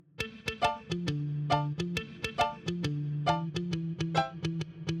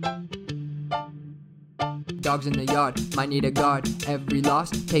dogs in the yard, might need a guard. Every loss,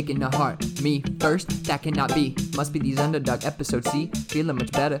 taken to heart. Me first, that cannot be. Must be these underdog episodes, see? Feeling much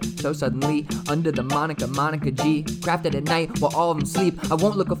better, so suddenly. Under the Monica G. Crafted at night while all of them sleep. I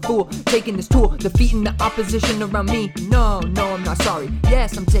won't look a fool, taking this tool. Defeating the opposition around me. No, I'm not sorry.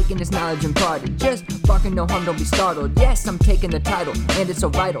 Yes, I'm taking this knowledge imparted. Just barking no harm, don't be startled. Yes, I'm taking the title, and it's so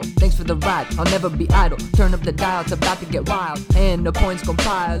vital. Thanks for the ride, I'll never be idle. Turn up the dial, it's about to get wild. And the points gon'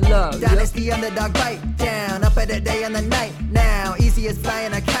 pile up. Dynasty underdog bite down, up at the day and the night. Now, easy as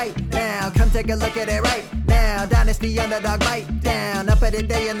flying a kite. Now, come take a look at it right now. Dynasty underdog bite down, up at the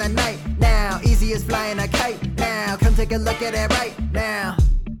day and the night. Now, easy as flying a kite. Now, come take a look at it right now.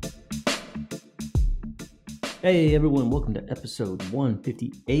 Hey everyone, welcome to episode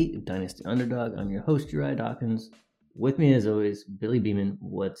 158 of Dynasty Underdog. I'm your host, Uriah Dawkins. With me as always, Billy Beeman.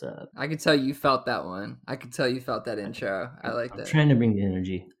 What's up? I can tell you felt that one. I can tell you felt that intro. I like that. I'm trying to bring the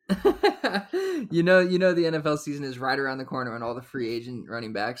energy. You know the NFL season is right around the corner when all the free agent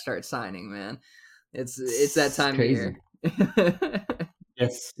running backs start signing, man. It's that time of year.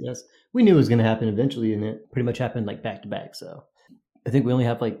 Yes. We knew it was going to happen eventually, and it pretty much happened like back to back. So I think we only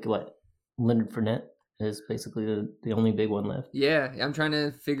have Leonard Fournette is basically the only big one left. Yeah, I'm trying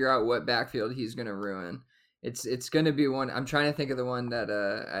to figure out what backfield he's going to ruin. It's going to be one. I'm trying to think of the one that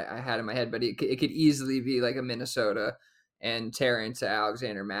I had in my head, but it could easily be like a Minnesota and tear into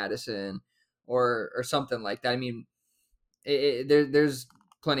Alexander Madison or something like that. I mean, there's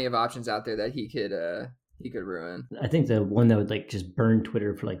plenty of options out there that he could ruin. I think the one that would just burn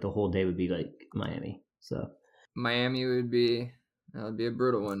Twitter for the whole day would be Miami. So Miami would be a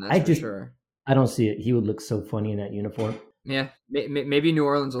brutal one. That's for sure. I don't see it. He would look so funny in that uniform. Yeah, maybe New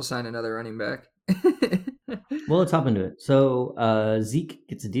Orleans will sign another running back. Well, let's hop into it. So Zeke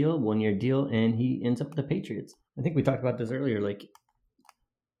gets a deal, 1-year deal, and he ends up with the Patriots. I think we talked about this earlier.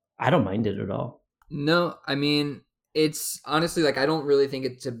 I don't mind it at all. No, I mean, it's honestly I don't really think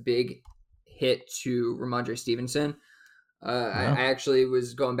it's a big hit to Ramondre Stevenson. No. I actually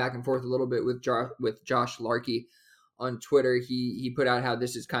was going back and forth a little bit with Josh Larkey on Twitter. He put out how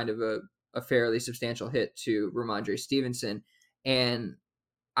this is kind of a fairly substantial hit to Ramondre Stevenson, and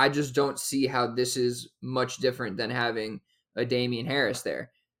I just don't see how this is much different than having a Damian Harris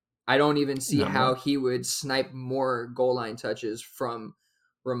there. I don't even see how he would snipe more goal line touches from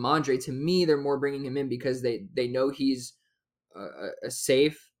Ramondre. To me, they're more bringing him in because they know he's a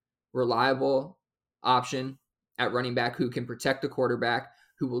safe, reliable option at running back who can protect the quarterback,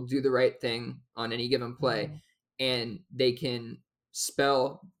 who will do the right thing on any given play, and they can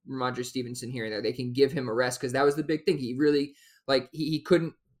spell Ramondre Stevenson here and there. They can give him a rest because that was the big thing. He really he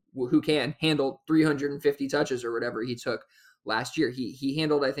couldn't. Who can handle 350 touches or whatever he took last year. He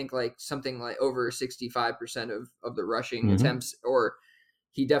handled, I think, something over 65% of the rushing attempts, or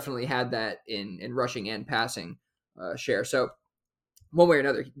he definitely had that in rushing and passing share. So one way or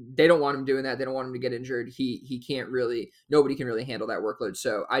another, they don't want him doing that. They don't want him to get injured. He can't really, nobody can really handle that workload.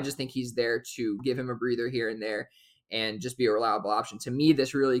 So I just think he's there to give him a breather here and there and just be a reliable option. To me,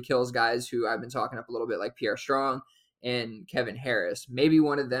 this really kills guys who I've been talking up a little bit, like Pierre Strong and Kevin Harris. Maybe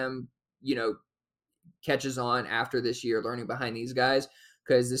one of them, catches on after this year, learning behind these guys,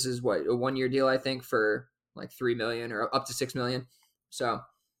 because this is a 1-year deal, I think, for $3 million or up to $6 million. So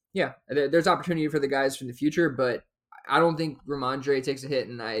yeah, there's opportunity for the guys from the future, but I don't think Ramondre takes a hit.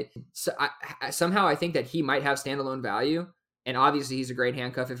 And I somehow think that he might have standalone value, and obviously he's a great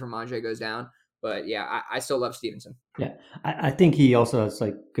handcuff if Ramondre goes down. But yeah, I still love Stevenson. Yeah, I think he also has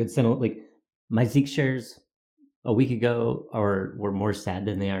good standalone. My Zeke shares a week ago were more sad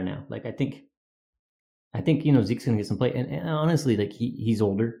than they are now. I think Zeke's gonna get some play, and honestly, he's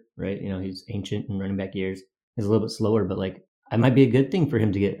older, right? He's ancient in running back years. He's a little bit slower, but it might be a good thing for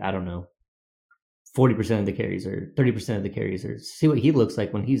him to get 40% of the carries or 30% of the carries, or see what he looks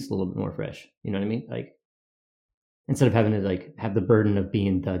like when he's a little bit more fresh. You know what I mean? Instead of having to have the burden of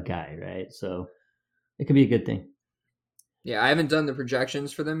being the guy, right? So it could be a good thing. Yeah, I haven't done the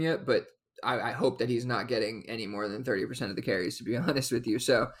projections for them yet, but I hope that he's not getting any more than 30% of the carries, to be honest with you.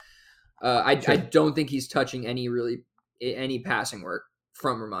 So I don't think he's touching any passing work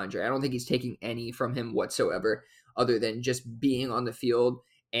from Ramondre. I don't think he's taking any from him whatsoever, other than just being on the field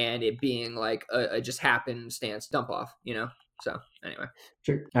and it being a just happenstance dump off, So anyway.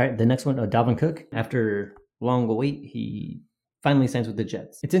 Sure. All right, the next one, Dalvin Cook. After long wait, he finally signs with the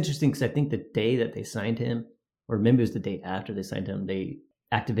Jets. It's interesting because I think the day that they signed him, or maybe it was the day after they signed him, they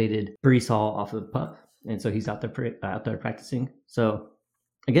activated Breece Hall off of PUP, and so he's out there practicing. So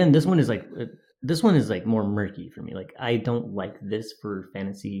again, this one is more murky for me. I don't like this for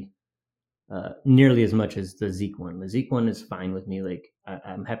fantasy nearly as much as the Zeke one. The Zeke one is fine with me.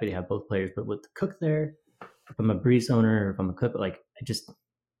 I'm happy to have both players, but with Cook there, if I'm a Brees owner or if I'm a Cook, like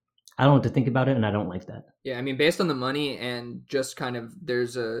I don't know what to think about it, and I don't like that. Yeah, I mean, based on the money and just kind of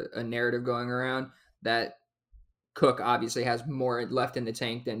there's a narrative going around that Cook obviously has more left in the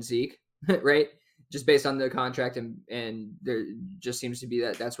tank than Zeke, right? Just based on the contract and there just seems to be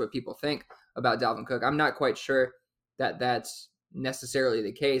that's what people think about Dalvin Cook. I'm not quite sure that that's necessarily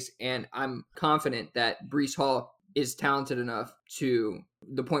the case, and I'm confident that Brees Hall is talented enough to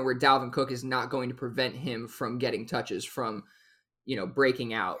the point where Dalvin Cook is not going to prevent him from getting touches, from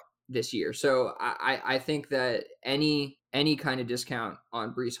breaking out this year. So I think that any kind of discount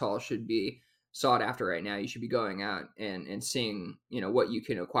on Brees Hall should be sought after right now. You should be going out and seeing what you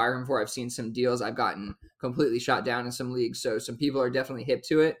can acquire him for. I've seen some deals. I've gotten completely shot down in some leagues, so some people are definitely hip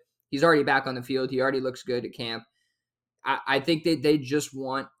to it. He's already back on the field. He already looks good at camp. I think they just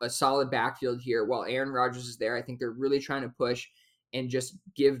want a solid backfield here while Aaron Rodgers is there. I think they're really trying to push and just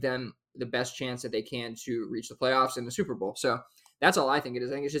give them the best chance that they can to reach the playoffs and the Super Bowl. So that's all I think it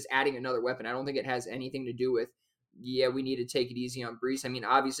is. I think it's just adding another weapon. I don't think it has anything to do with, we need to take it easy on Brees. I mean,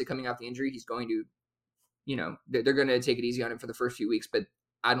 obviously coming off the injury, he's going to, they're going to take it easy on him for the first few weeks, but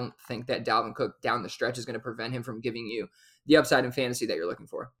I don't think that Dalvin Cook down the stretch is going to prevent him from giving you the upside in fantasy that you're looking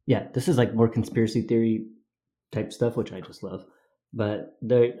for. Yeah, this is like more conspiracy theory type stuff, which I just love. But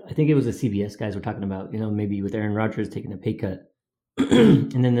I think it was the CBS guys were talking about, maybe with Aaron Rodgers taking a pay cut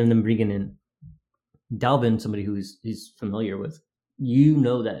and then them bringing in Dalvin, somebody he's familiar with.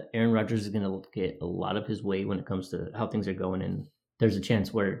 That Aaron Rodgers is going to get a lot of his weight when it comes to how things are going. And there's a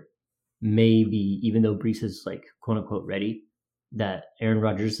chance where maybe, even though Brees is like quote unquote ready, that Aaron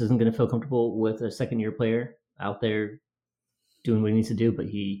Rodgers isn't going to feel comfortable with a second year player out there doing what he needs to do, but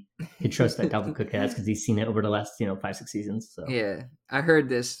he trusts that Dalvin Cook has because he's seen it over the last 5-6 seasons. So yeah, I heard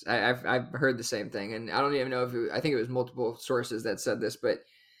this. I've heard the same thing, and I don't even know if I think it was multiple sources that said this, but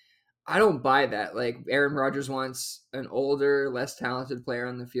I don't buy that. Like, Aaron Rodgers wants an older, less talented player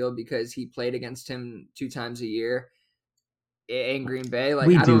on the field because he played against him 2 times a year in Green Bay. Like,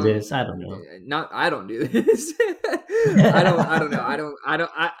 I don't know. I don't do this. I don't know.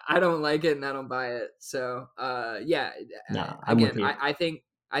 I don't like it and I don't buy it. So, yeah. No, again, I think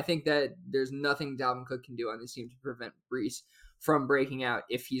that there's nothing Dalvin Cook can do on this team to prevent Brees from breaking out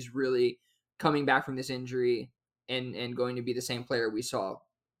if he's really coming back from this injury and going to be the same player we saw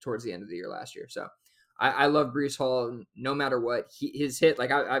towards the end of the year last year. So I love Brees Hall no matter what. His hit,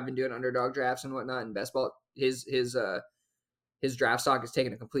 like I've been doing underdog drafts and whatnot in best ball. His draft stock has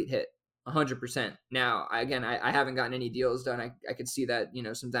taken a complete hit, 100%. Now, again, I haven't gotten any deals done. I could see that,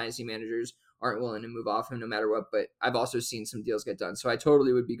 some dynasty managers aren't willing to move off him no matter what, but I've also seen some deals get done. So I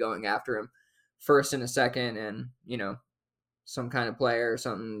totally would be going after him first and a second and, some kind of player or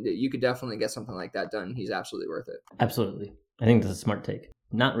something. You could definitely get something like that done. He's absolutely worth it. Absolutely. I think that's a smart take.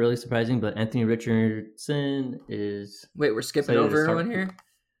 Not really surprising, but Anthony Richardson is... Wait, we're skipping over everyone here?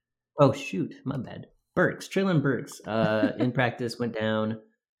 Oh, shoot. My bad. Burks. Treylon Burks. In practice, went down.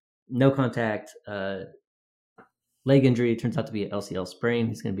 No contact. Leg injury. Turns out to be an LCL sprain.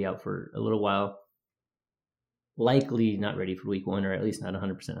 He's going to be out for a little while. Likely not ready for week 1, or at least not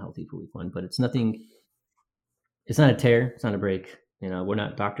 100% healthy for week 1. But it's nothing... It's not a tear. It's not a break. We're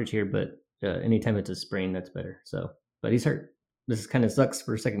not doctors here, but anytime it's a sprain, that's better. So, but he's hurt. This kind of sucks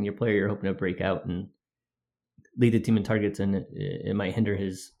for a second-year player. You're hoping to break out and lead the team in targets, and it might hinder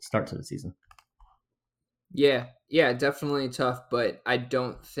his start to the season. Yeah, definitely tough, but I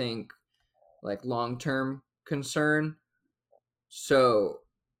don't think like long-term concern. So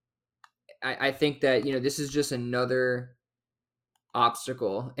I think that, this is just another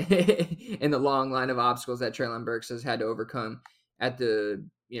obstacle in the long line of obstacles that Treylon Burks has had to overcome at the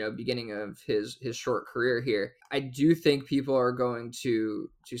beginning of his short career here. I do think people are going to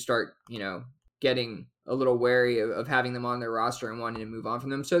start getting a little wary of having them on their roster and wanting to move on from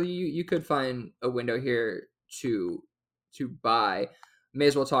them. So you could find a window here to buy. May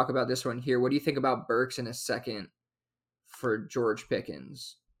as well talk about this one here. What do you think about Burks in a second for George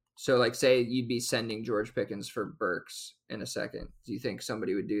Pickens? So, like, say you'd be sending George Pickens for Burks in a second. Do you think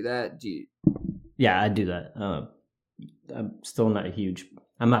somebody would do that? Yeah, I'd do that. I'm still not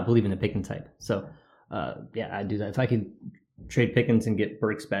I'm not believing the Pickens type. So, yeah, I'd do that. If I could trade Pickens and get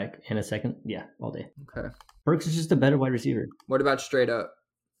Burks back in a second, yeah, all day. Okay. Burks is just a better wide receiver. What about straight up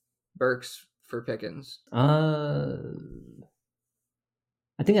Burks for Pickens? I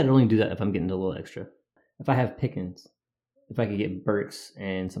think I'd only do that if I'm getting a little extra. If I have Pickens, if I could get Burks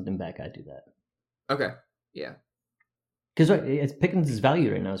and something back, I'd do that. Okay. Yeah. Because Pickens'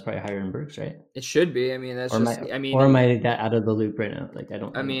 value right now is probably higher than Burks, right? It should be. I mean, that's or am I that out of the loop right now? Like, I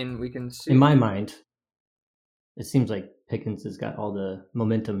don't. I mean, we can see. In my mind, it seems like Pickens has got all the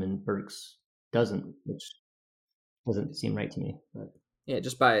momentum and Burks doesn't. Which Doesn't seem right to me. But. Yeah,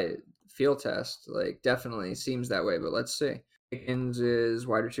 just by field test, like definitely seems that way. But let's see. Pickens is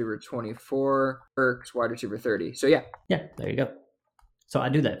wide receiver 24, Burks wide receiver 30. So yeah, there you go. So I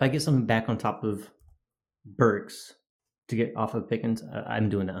do that. If I get something back on top of Burks to get off of Pickens, I'm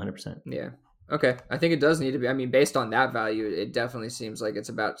doing that 100%. Yeah. Okay. I think it does need to be. I mean, based on that value, it definitely seems like it's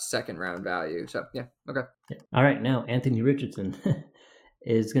about second round value. So yeah. Okay. Yeah. All right. Now Anthony Richardson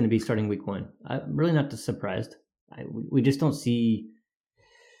is going to be starting week 1. I'm really not surprised. We just don't see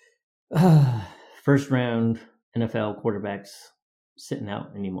first round NFL quarterbacks sitting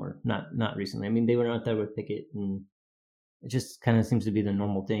out anymore. Not recently. I mean, they were not there with Pickett, and it just kind of seems to be the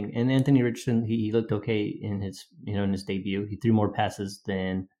normal thing. And Anthony Richardson, he looked okay in his debut. He threw more passes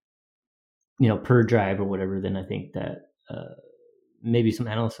than per drive or whatever. Then I think that maybe some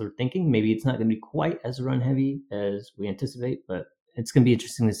analysts are thinking maybe it's not going to be quite as run heavy as we anticipate, but it's going to be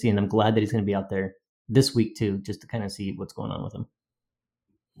interesting to see. And I'm glad that he's going to be out there this week too, just to kind of see what's going on with him.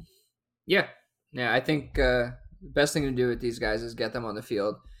 Yeah. I think the best thing to do with these guys is get them on the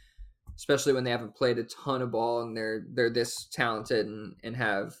field, especially when they haven't played a ton of ball and they're this talented and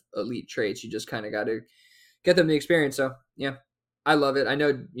have elite traits. You just kind of got to get them the experience. So yeah, I love it. I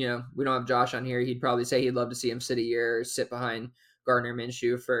know, we don't have Josh on here. He'd probably say he'd love to see him sit a year or sit behind Gardner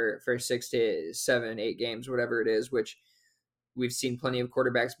Minshew for 6 to 7, 8 games, whatever it is, which we've seen plenty of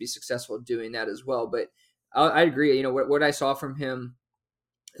quarterbacks be successful doing that as well. But I agree. What I saw from him,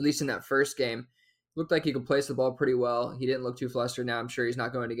 at least in that first game, looked like he could place the ball pretty well. He didn't look too flustered. Now I'm sure he's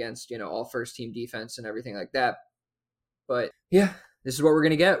not going against, all first team defense and everything like that. But yeah, this is what we're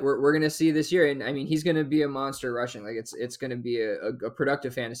going to get. We're going to see this year. And I mean, he's going to be a monster rushing. Like it's going to be a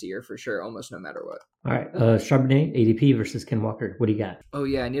productive fantasy year for sure, almost no matter what. All right. Charbonnet, ADP versus Ken Walker. What do you got? Oh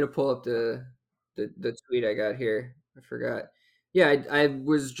yeah. I need to pull up the tweet I got here. I forgot. Yeah. I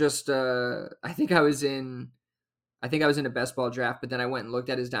was just, I think I was in a best ball draft, but then I went and looked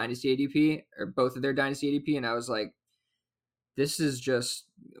at his dynasty ADP, or both of their dynasty ADP, and I was like, this is just,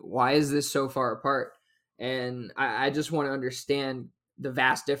 why is this so far apart? And I just want to understand the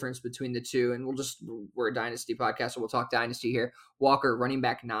vast difference between the two. And we're a dynasty podcast, so we'll talk dynasty here. Walker, running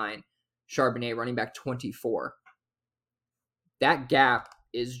back 9, Charbonnet, running back 24. That gap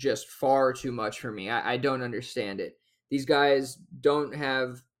is just far too much for me. I don't understand it. These guys don't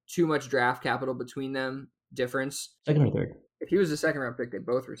have too much draft capital between them. Difference. Second or third. If he was a second round pick, they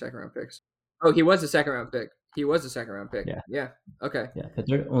both were second round picks. Oh, he was a second round pick. Yeah. Okay. Yeah, but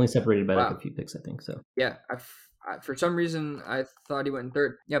they're only separated by like a few picks, I think. So yeah, I for some reason I thought he went in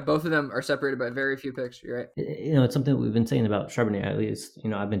third. Yeah, both of them are separated by very few picks. You're right. It's something we've been saying about Charbonnet. At least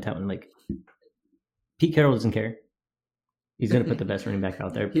I've been touting like Pete Carroll doesn't care. He's going to put the best running back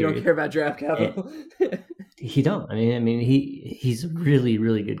out there. He don't care about draft capital. He don't. I mean, he's a really,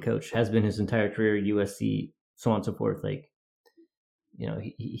 really good coach. Has been his entire career, USC, so on and so forth. Like,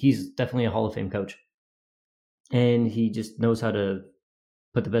 he's definitely a Hall of Fame coach, and he just knows how to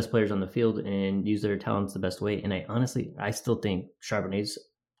put the best players on the field and use their talents the best way. And I still think Charbonnet's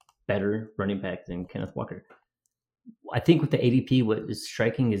better running back than Kenneth Walker. I think with the ADP, what is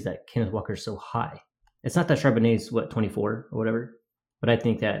striking is that Kenneth Walker is so high. It's not that Charbonnet's 24 or whatever, but I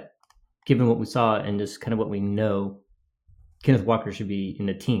think that given what we saw and just kind of what we know, Kenneth Walker should be in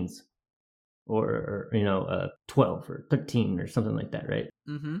the teens or 12 or 13 or something like that, right?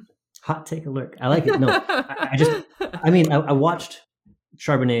 Mm-hmm. Hot take alert. I like it. No, I watched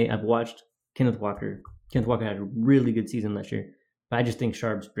Charbonnet. I've watched Kenneth Walker. Kenneth Walker had a really good season last year, but I just think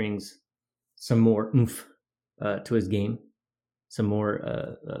Charbs brings some more oomph to his game, some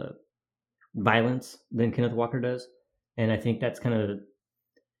more violence than Kenneth Walker does. And I think that's kind of,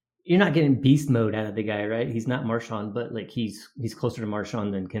 you're not getting beast mode out of the guy, right? He's not Marshawn, but like he's closer to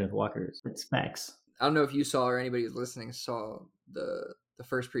Marshawn than Kenneth Walker is. It's facts. I don't know if you saw or anybody who's listening saw the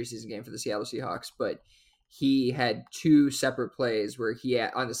first preseason game for the Seattle Seahawks, but he had 2 separate plays where he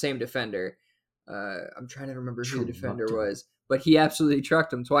had on the same defender. I'm trying to remember who the defender was, but he absolutely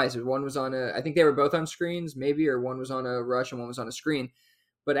trucked him twice. One was on I think they were both on screens maybe, or one was on a rush and one was on a screen,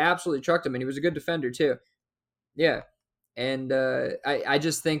 but absolutely trucked him. And he was a good defender too. Yeah. And I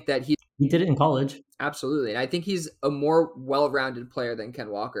just think that he did it in college. Absolutely. And I think he's a more well-rounded player than Ken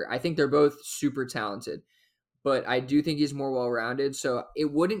Walker. I think they're both super talented, but I do think he's more well-rounded. So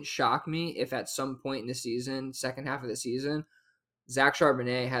it wouldn't shock me if at some point in the season, second half of the season, Zach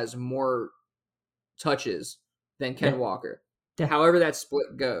Charbonnet has more touches than Ken Walker. Yeah. However that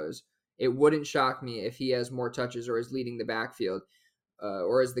split goes, it wouldn't shock me if he has more touches or is leading the backfield.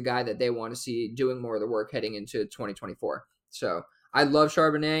 Or is the guy that they want to see doing more of the work heading into 2024. So I love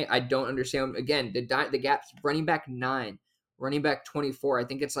Charbonnet. I don't understand, again, the gap's running back 9, running back 24. I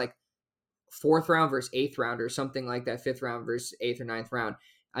think it's like 4th round versus 8th round or something like that, 5th round versus 8th or 9th round.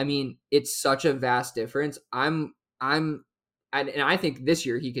 I mean, it's such a vast difference. And I think this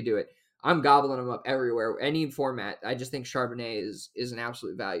year he could do it. I'm gobbling him up everywhere, any format. I just think Charbonnet is an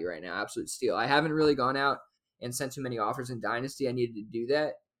absolute value right now, absolute steal. I haven't really gone out and sent too many offers in Dynasty. I needed to do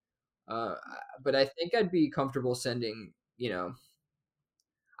that. But I think I'd be comfortable sending,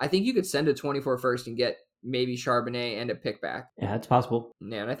 I think you could send a 24 first and get maybe Charbonnet and a pick back. Yeah, it's possible.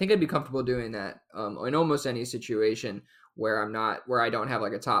 Yeah, and I think I'd be comfortable doing that in almost any situation where I don't have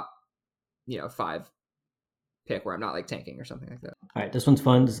like a top, 5 pick where I'm not like tanking or something like that. All right, this one's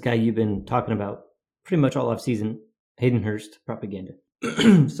fun. This guy you've been talking about pretty much all off season, Hayden Hurst, propaganda.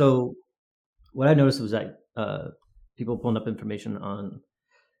 So what I noticed was that people pulling up information on.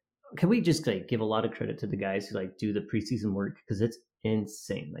 Can we just like give a lot of credit to the guys who like do the preseason work, because it's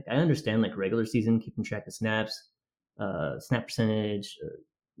insane. Like I understand like regular season keeping track of snaps, snap percentage,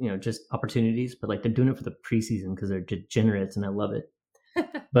 just opportunities, but like they're doing it for the preseason because they're degenerates, and I love it.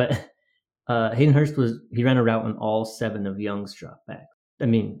 But Hayden Hurst he ran a route on all 7 of Young's drop back. I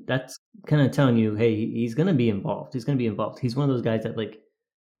mean, that's kind of telling you, hey, he's going to be involved. He's He's one of those guys that like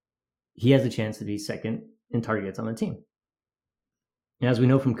he has a chance to be second in targets on the team. And as we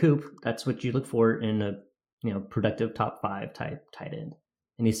know from Coop, that's what you look for in a productive top 5 type tight end,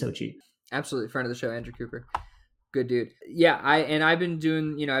 and he's so cheap. Absolutely, friend of the show, Andrew Cooper, good dude. Yeah, I've been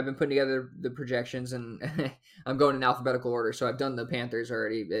doing, I've been putting together the projections, and I'm going in alphabetical order. So I've done the Panthers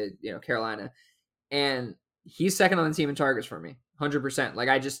already, Carolina, and he's second on the team in targets for me, 100%. Like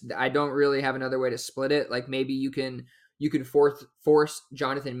I don't really have another way to split it. Like maybe you can force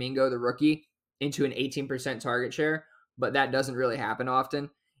Jonathan Mingo, the rookie, into an 18% target share. But that doesn't really happen often.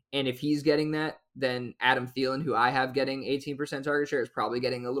 And if he's getting that, then Adam Thielen, who I have getting 18% target share, is probably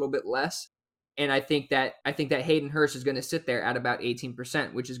getting a little bit less. And I think that Hayden Hurst is going to sit there at about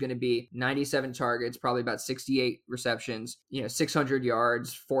 18%, which is going to be 97 targets, probably about 68 receptions, 600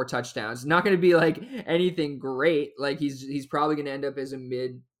 yards, 4 touchdowns. Not going to be like anything great. Like he's probably going to end up as a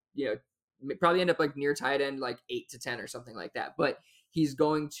mid, probably end up like near tight end, like 8 to 10 or something like that. But he's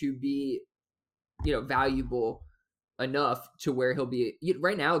going to be, valuable enough to where he'll be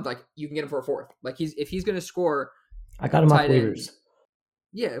right now. Like you can get him for a 4th. Like if he's going to score, I got him off waivers.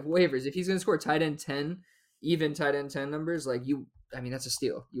 Yeah, waivers. If he's going to score tight end 10, even tight end 10 numbers, that's a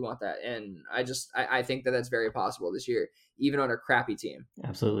steal. You want that, and I think that that's very possible this year, even on a crappy team.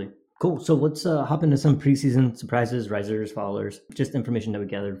 Absolutely. Cool. So let's hop into some preseason surprises, risers, fallers, just information that we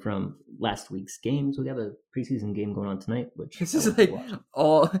gathered from last week's games. We have a preseason game going on tonight, which this is like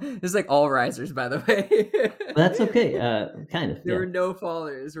all risers, by the way. That's okay. Kind of. There were no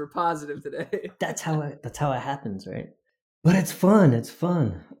fallers. We're positive today. That's how it happens, right? But it's fun. It's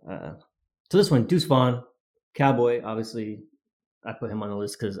fun. So this one, Deuce Vaughn, Cowboy. Obviously, I put him on the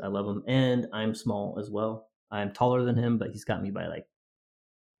list because I love him, and I'm small as well. I'm taller than him, but he's got me by like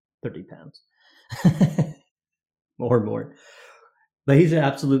 30 pounds or more. But he's an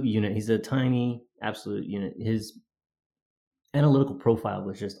absolute unit. He's a tiny absolute unit. His analytical profile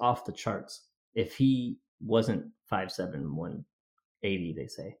was just off the charts. If he wasn't 5'7", 180, they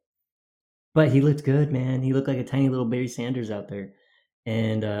say. But he looked good, man. He looked like a tiny little Barry Sanders out there.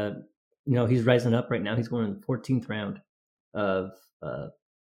 And, he's rising up right now. He's going in the 14th round of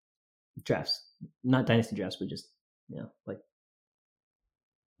drafts. Not dynasty drafts, but just, like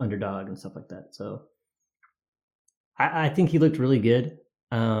underdog and stuff like that. So I think he looked really good.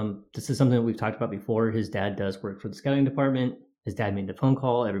 This is something that we've talked about before. His dad does work for the scouting department. His dad made the phone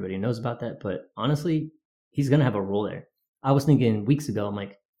call. Everybody knows about that. But honestly, he's going to have a role there. I was thinking weeks ago, I'm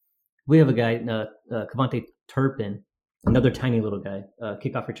like, we have a guy, Kevontae Turpin, another tiny little guy,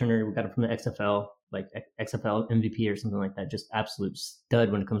 kickoff returner. We got him from the XFL, like XFL MVP or something like that. Just absolute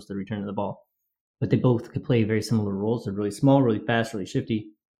stud when it comes to the return of the ball. But they both could play very similar roles. They're really small, really fast, really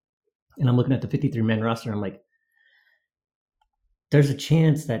shifty. And I'm looking at the 53-man roster. I'm like, there's a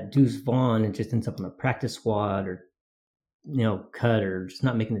chance that Deuce Vaughn just ends up on the practice squad or, cut or just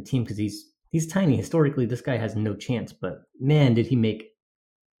not making the team because he's tiny. Historically, this guy has no chance. But, man, did he make,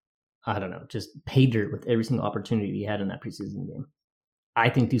 I don't know, just pay dirt with every single opportunity he had in that preseason game. I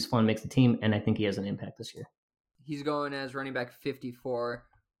think Deuce Vaughn makes the team, and I think he has an impact this year. He's going as running back 54,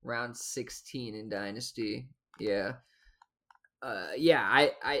 round 16 in Dynasty. Yeah.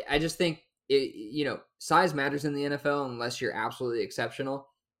 I just think size matters in the NFL unless you're absolutely exceptional,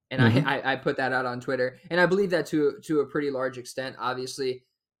 and I put that out on Twitter, and I believe that to a pretty large extent. Obviously,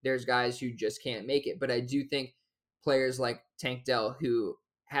 there's guys who just can't make it, but I do think players like Tank Dell who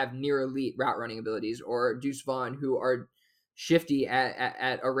have near elite route running abilities, or Deuce Vaughn who are shifty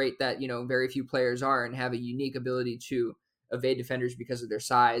at a rate that very few players are, and have a unique ability to evade defenders because of their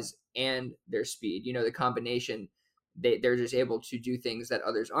size and their speed. You know, the combination, they're just able to do things that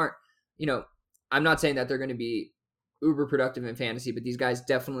others aren't. You know, I'm not saying that they're going to be uber productive in fantasy, but these guys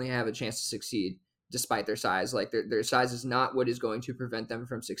definitely have a chance to succeed despite their size. Like their size is not what is going to prevent them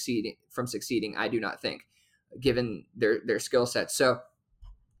from succeeding. I do not think, given their skill set. So,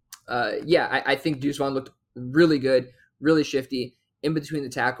 I think Deuce Vaughn looked really good, really shifty in between the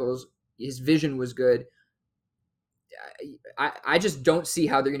tackles. His vision was good. I just don't see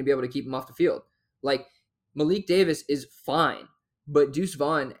how they're going to be able to keep him off the field. Like, Malik Davis is fine, but Deuce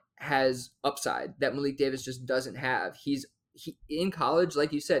Vaughn has upside that Malik Davis just doesn't have. He in college,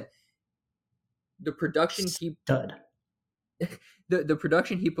 like you said, the production the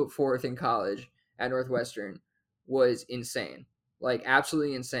production he put forth in college at Northwestern was insane. Like,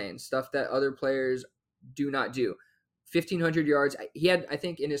 absolutely insane. Stuff that other players do not do. 1,500 yards. He had, I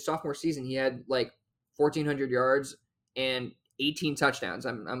think, in his sophomore season, he had like 1,400 yards and 18 touchdowns.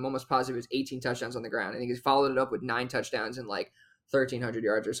 I'm almost positive it was 18 touchdowns on the ground. I think he followed it up with 9 touchdowns and like 1,300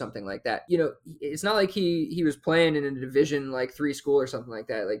 yards or something like that. You know, it's not like he was playing in a Division like 3 school or something like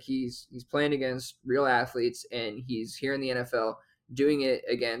that. Like, he's playing against real athletes, and he's here in the NFL doing it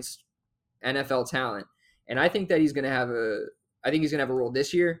against NFL talent. And I think that he's going to have a role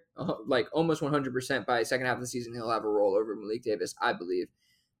this year, like almost 100% by second half of the season. He'll have a role over Malik Davis, I believe.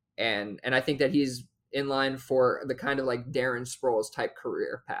 And I think that he's in line for the kind of like Darren Sproles type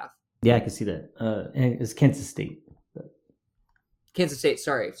career path. Yeah, I can see that. And it's Kansas State. Kansas State.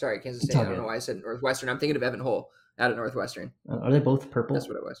 Sorry, Kansas State. I don't know why I said Northwestern. I'm thinking of Evan Hull out of Northwestern. Are they both purple? That's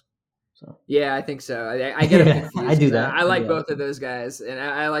what it was. So. Yeah, I think so. I get them confused. I do that. I like both of those guys, and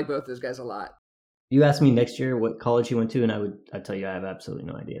I like both those guys a lot. You asked me next year what college he went to, and I'd tell you I have absolutely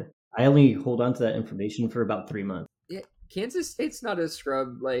no idea. I only hold on to that information for about 3 months. Yeah, Kansas State's not a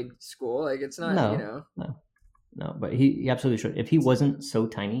scrub like school. Like, it's not. No. But he absolutely should. If he wasn't so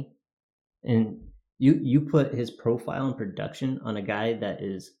tiny, and you put his profile and production on a guy that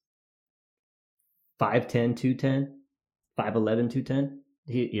is 5'10", 210, 5'11", 210,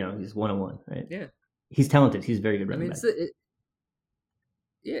 he's 101, right? Yeah, he's talented. He's very good running back.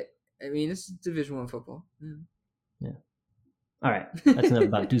 I mean, it's Division I football. Yeah. All right, that's enough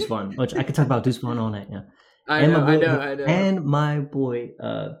about Deuce Vaughn. Which I could talk about Deuce Vaughn all night. Yeah. I know. And my boy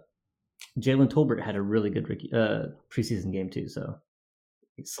Jalen Tolbert had a really good preseason game too, so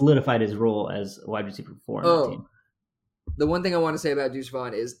he solidified his role as wide receiver 4 on the team. The one thing I want to say about Deuce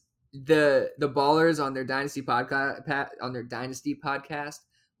Vaughn is the ballers on their dynasty podcast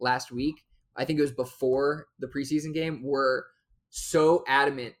last week. I think it was before the preseason game, were so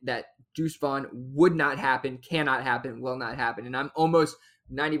adamant that Deuce Vaughn would not happen, cannot happen, will not happen. And I'm almost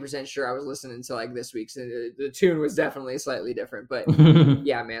 90% sure I was listening to like this week's. The tune was definitely slightly different, but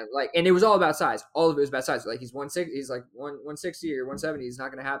yeah, man. Like, and it was all about size. All of it was about size. Like, he's 160, he's like 160 or 170. He's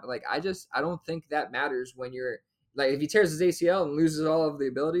not going to happen. Like, I don't think that matters when you're like, if he tears his ACL and loses all of the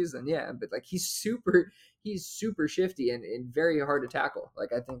abilities, then yeah. But like, he's super shifty and very hard to tackle.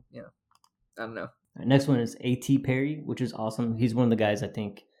 Like, I think, I don't know. Next one is A.T. Perry, which is awesome. He's one of the guys I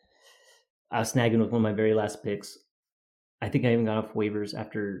think I was snagging with one of my very last picks. I think I even got off waivers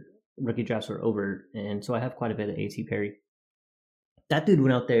after rookie drafts were over, and so I have quite a bit of A.T. Perry. That dude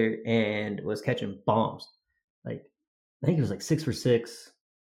went out there and was catching bombs. Like, I think it was like 6 for 6,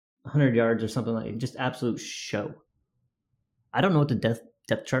 100 yards or something like that. Just absolute show. I don't know what the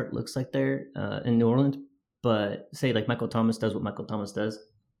depth chart looks like there in New Orleans, but say like Michael Thomas does what Michael Thomas does.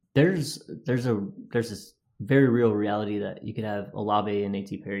 There's this very real reality that you could have Olave and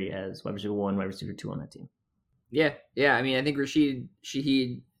A.T. Perry as wide receiver 1, wide receiver 2 on that team. Yeah. I mean, I think Rashid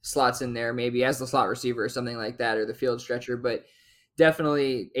Shaheed slots in there maybe as the slot receiver or something like that, or the field stretcher, but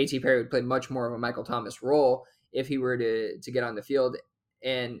definitely A.T. Perry would play much more of a Michael Thomas role if he were to get on the field.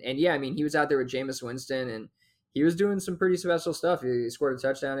 And yeah, I mean, he was out there with Jameis Winston, and he was doing some pretty special stuff. He scored a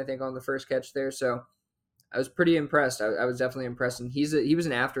touchdown, I think, on the first catch there. So I was pretty impressed. I was definitely impressed. And he was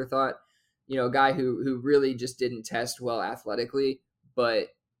an afterthought, a guy who really just didn't test well athletically, but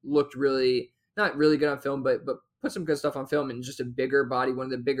looked not really good on film, but put some good stuff on film, and just a bigger body, one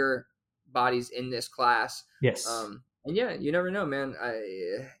of the bigger bodies in this class. Yes. And yeah, you never know, man.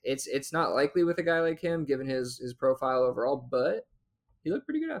 It's not likely with a guy like him, given his profile overall, but he looked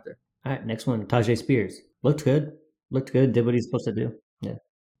pretty good out there. All right, next one, Tajay Spears. Looked good, did what he's supposed to do.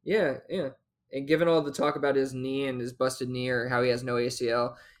 Yeah. And given all the talk about his knee and his busted knee, or how he has no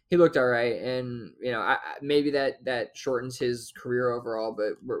ACL, he looked all right. And, maybe that shortens his career overall,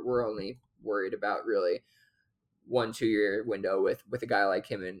 but we're only worried about really 1-2 year window with a guy like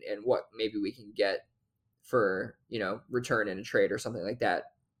him, and what maybe we can get for, return in a trade or something like that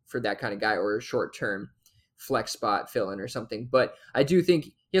for that kind of guy, or a short term flex spot fill in or something. But I do think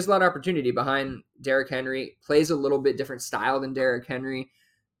he has a lot of opportunity behind Derrick Henry, plays a little bit different style than Derrick Henry.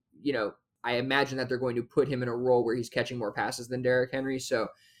 You know, I imagine that they're going to put him in a role where he's catching more passes than Derrick Henry. So,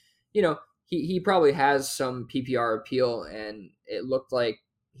 you know, he probably has some PPR appeal, and it looked like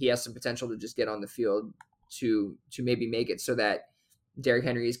he has some potential to just get on the field to maybe make it so that Derrick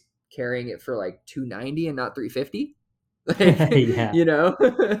Henry is carrying it for like 290 and not 350. Like, yeah. You know,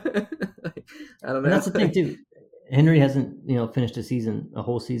 like, I don't know. And that's the thing too. Henry hasn't, finished a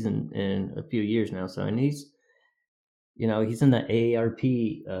whole season in a few years now. So, and he's in the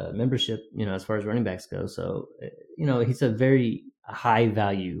AARP membership, as far as running backs go. So, he's a very high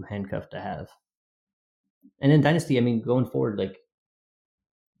value handcuff to have. And in Dynasty, I mean, going forward, like,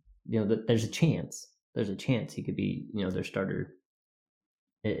 there's a chance he could be, their starter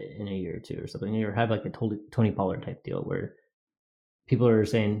in a year or two or something. You have like a Tony Pollard type deal where people are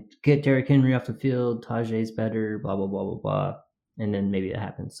saying, get Derrick Henry off the field, Tajay's better, blah, blah, blah, blah, blah. And then maybe it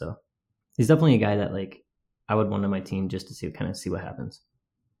happens. So he's definitely a guy that, like, I would want on my team just to see what happens.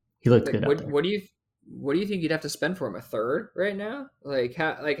 He looked good out there. What do you think you'd have to spend for him? A third right now?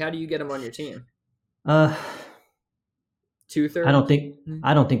 How do you get him on your team? 2/3?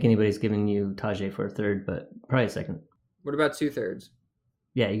 I don't think anybody's giving you Tajay for a third, but probably a second. What about 2/3?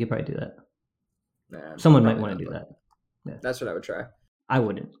 Yeah, you could probably do that. Nah, someone might want to do that. Yeah. That's what I would try. I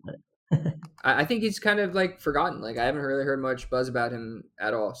wouldn't. But I think he's kind of like forgotten. Like, I haven't really heard much buzz about him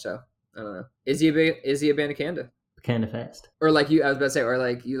at all. So I don't know. Is he a Bandicanda? Kind of fast. Or I was about to say, or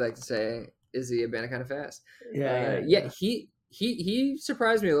like you like to say, is he a Bandicanda fast? Yeah. He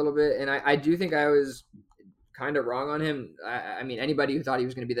surprised me a little bit, and I do think I was kind of wrong on him. I mean, anybody who thought he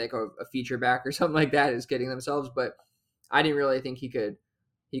was going to be like a feature back or something like that is kidding themselves. But I didn't really think he could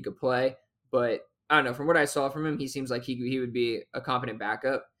play. But I don't know. From what I saw from him, he seems like he would be a competent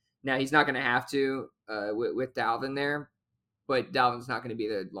backup. Now, he's not going to have to with Dalvin there, but Dalvin's not going to be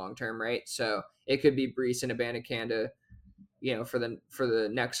the long term, right? So it could be Breece and Abanikanda, for the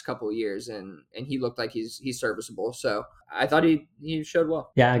next couple of years, and he looked like he's serviceable. So I thought he showed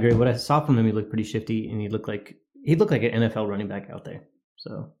well. Yeah, I agree. What I saw from him, he looked pretty shifty, and he looked like an NFL running back out there.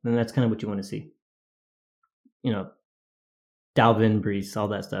 So then that's kind of what you want to see. Dalvin, Breece, all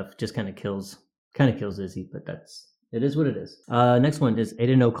that stuff just kind of kills Izzy, but it is what it is. Next one is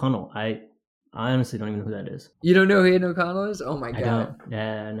Hayden O'Connell. I honestly don't even know who that is. You don't know who Hayden O'Connell is? Oh my god. I don't.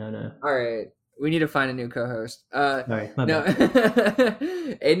 Yeah, no. All right. We need to find a new co-host. Sorry, my bad.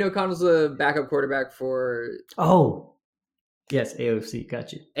 Hayden O'Connell's a backup quarterback for... Oh, yes, AOC.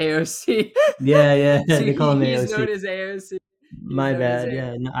 Got you. AOC. Yeah. See, they call him AOC. He's known as AOC. My bad.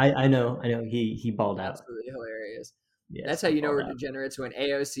 Yeah, no, I know. He balled out. Absolutely hilarious. Yes, that's how you know we're degenerates, when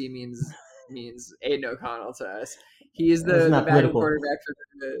AOC means Hayden O'Connell to us. He is the backup quarterback for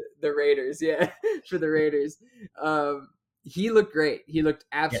the Raiders. Yeah, for the Raiders. He looked great. He looked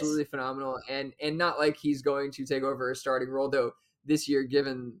absolutely phenomenal, and not like he's going to take over a starting role, though this year,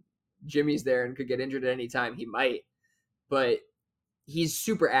 given Jimmy's there and could get injured at any time, he might. But he's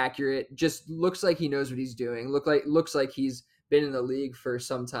super accurate. Just looks like he knows what he's doing. Looks like he's been in the league for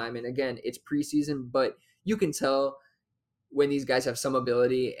some time. And again, it's preseason, but you can tell when these guys have some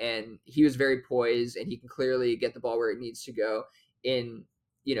ability, and he was very poised, and he can clearly get the ball where it needs to go in,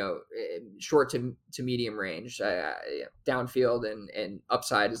 short to medium range. Downfield and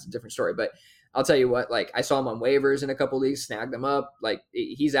upside is a different story. But I'll tell you what, like, I saw him on waivers in a couple leagues, snagged him up. Like,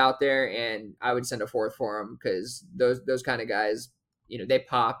 he's out there, and I would send a fourth for him, because those kind of guys, they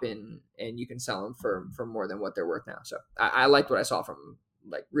pop, and you can sell them for more than what they're worth now. So I liked what I saw from him.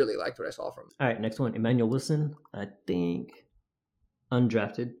 Like, really liked what I saw from him. All right, next one, Emmanuel Wilson. I think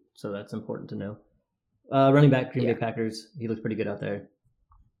undrafted, so that's important to know. Running back, Green Bay Packers. He looks pretty good out there.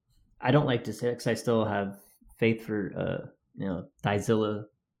 I don't like to say it because I still have faith for Dizilla,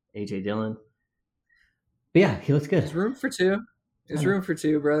 AJ Dillon. But yeah, he looks good. There's room for two. Room for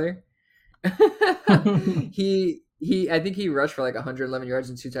two, brother. I think he rushed for like 111 yards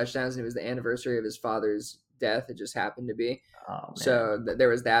and 2 touchdowns, and it was the anniversary of his father's death. It just happened to be. Oh, so there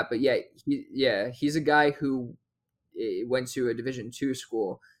was that. But he's a guy who went to a Division II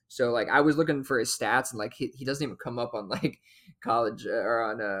school. So like, I was looking for his stats, and like he doesn't even come up on like college or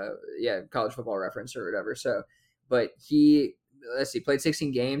on College Football Reference or whatever. So, but he played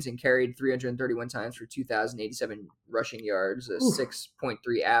 16 games and carried 331 times for 2,087 rushing yards, a 6.3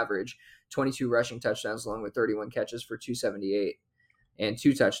 average, 22 rushing touchdowns, along with 31 catches for 278 and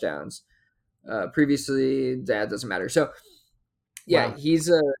 2 touchdowns. Previously, that doesn't matter. So wow. He's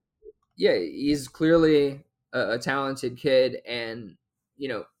clearly a talented kid, and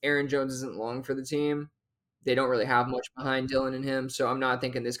Aaron Jones isn't long for the team. They don't really have much behind Dillon and him, so I'm not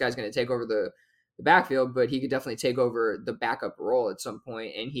thinking this guy's going to take over the backfield, but he could definitely take over the backup role at some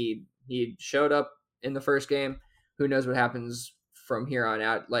point. And he showed up in the first game. Who knows what happens from here on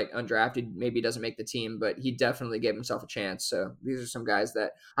out? Like undrafted, maybe he doesn't make the team, but he definitely gave himself a chance. So these are some guys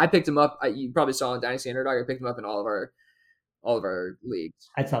that I picked him up. You probably saw in Dynasty Underdog. I picked him up in all of our leagues.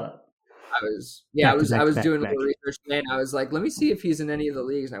 I saw that. I was doing a little research today, and I was like, let me see if he's in any of the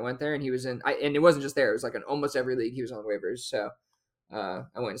leagues. And I went there, and he was in. And it wasn't just there; it was like in almost every league he was on waivers. So I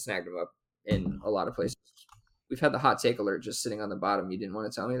went and snagged him up in a lot of places. We've had the hot take alert just sitting on the bottom. You didn't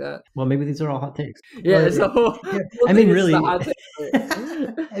want to tell me that? Well, maybe these are all hot takes. Yeah, it's a whole. I mean, really. I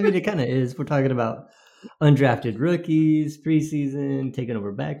mean, it kind of is. We're talking about undrafted rookies, preseason, taking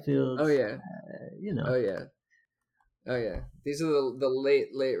over backfields. Oh yeah, Oh yeah. These are the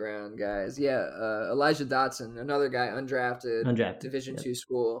late round guys. Yeah, Elijah Dotson, another guy, undrafted. Division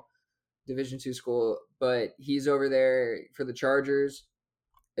two school, but he's over there for the Chargers.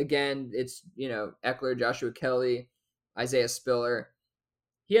 Again, it's Eckler, Joshua Kelly, Isaiah Spiller.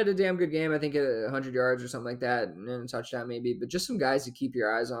 He had a damn good game. I think at 100 yards or something like that, and then a touchdown maybe. But just some guys to keep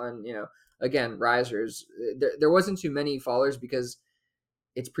your eyes on. Again, risers. There wasn't too many fallers because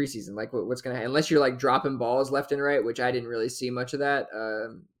it's preseason. Like what's going to happen? Unless you're like dropping balls left and right, which I didn't really see much of that.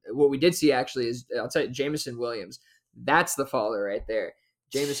 What we did see actually is, I'll tell you, Jameson Williams. That's the faller right there.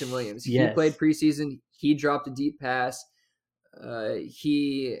 Jameson Williams. Yes. He played preseason. He dropped a deep pass.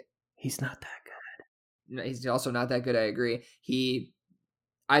 He's not that good. He's also not that good. I agree. He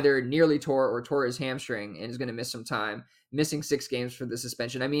either nearly tore his hamstring and is going to miss some time, missing 6 games for the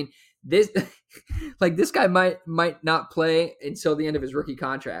suspension. I mean, this guy might not play until the end of his rookie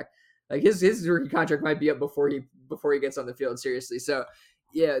contract. Like his rookie contract might be up before he gets on the field seriously. So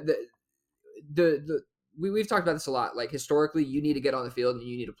yeah, we've talked about this a lot. Like historically, you need to get on the field and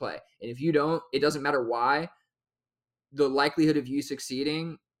you need to play. And if you don't, it doesn't matter why, the likelihood of you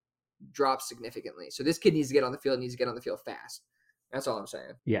succeeding drops significantly. So this kid needs to get on the field, needs to get on the field fast. That's all I'm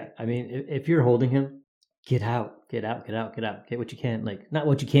saying. Yeah. I mean, if you're holding him, get out, get what you can, like not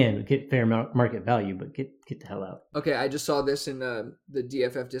what you can, get fair market value, but get the hell out. Okay. I just saw this in the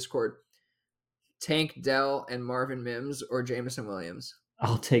DFF Discord. Tank Dell and Marvin Mims or Jameson Williams.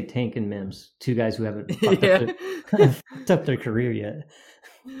 I'll take Tank and Mims, 2 guys who haven't fucked up their career yet.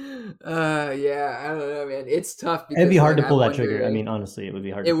 Yeah, I don't know, man. It's tough. It'd be hard to pull that trigger. I mean, honestly, it would be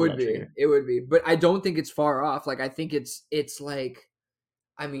hard to pull that trigger. It would be. But I don't think it's far off. Like, I think it's like,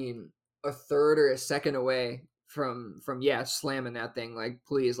 I mean, a third or a second away from slamming that thing. Like,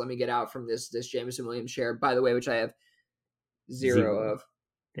 please let me get out from this Jameson Williams share, by the way, which I have zero of.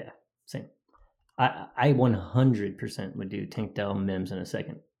 Yeah, same. I 100% would do Tank Dell Mims in a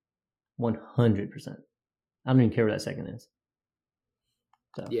second. 100%. I don't even care where that second is.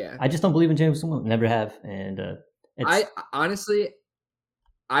 So, yeah, I just don't believe in Jameson Williams. Never have, and I honestly,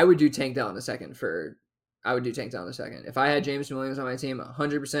 I would do Tank Dell in a second. If I had Jameson Williams on my team,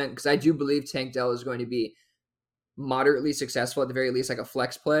 100%, because I do believe Tank Dell is going to be moderately successful at the very least, like a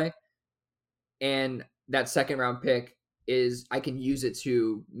flex play, and that second round pick is I can use it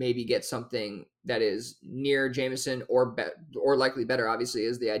to maybe get something that is near Jameson or likely better. Obviously,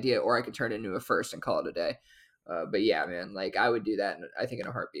 is the idea, or I could turn it into a first and call it a day. But yeah, man, like I would do that, I think, in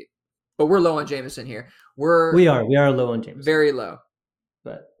a heartbeat. But we're low on Jameson here. We are low on Jameson, very low.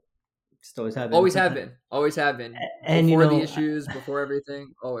 But just always have been. And before the issues, before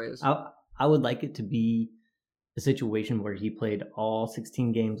everything, always. I would like it to be a situation where he played all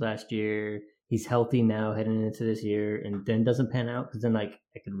 16 games last year. He's healthy now heading into this year, and then doesn't pan out, because then like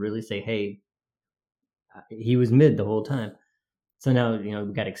I could really say, hey, he was mid the whole time. So now,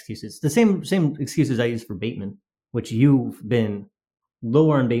 we got excuses. The same excuses I use for Bateman, which you've been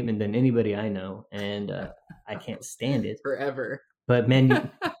lower on Bateman than anybody I know, and I can't stand it. Forever. But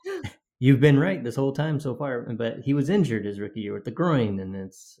man, you've been right this whole time so far. But he was injured his rookie year with the groin, and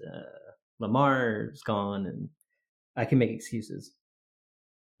it's Lamar's gone, and I can make excuses.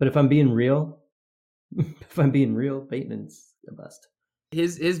 But if I'm being real, Bateman's a bust.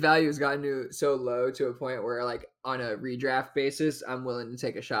 His value has gotten so low to a point where, like, on a redraft basis, I'm willing to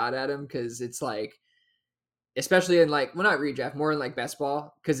take a shot at him, because it's like, especially in like, well, not redraft, more in like best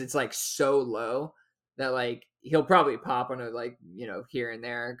ball, because it's like so low that like he'll probably pop on a, like, here and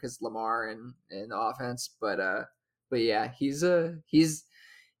there because Lamar and the offense, but yeah, he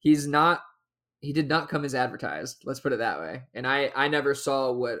did not come as advertised. Let's put it that way. And I never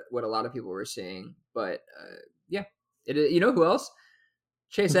saw what a lot of people were seeing, but yeah, who else?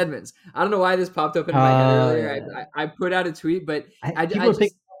 Chase Edmonds. I don't know why this popped up in my head earlier. Yeah. I put out a tweet, but people are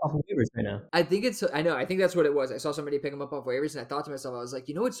picking off waivers right now. I think that's what it was. I saw somebody pick him up off waivers, and I thought to myself, I was like,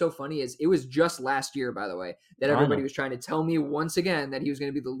 what's so funny is it was just last year, by the way, that everybody was trying to tell me once again that he was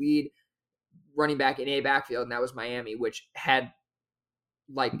going to be the lead running back in a backfield, and that was Miami, which had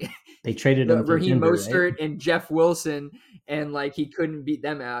like they traded him to Raheem Denver, Mostert right? and Jeff Wilson, and like he couldn't beat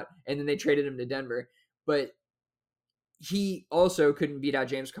them out, and then they traded him to Denver. But he also couldn't beat out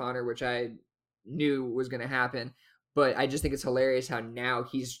James Conner, which I knew was going to happen. But I just think it's hilarious how now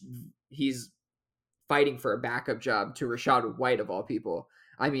he's fighting for a backup job to Rachaad White of all people.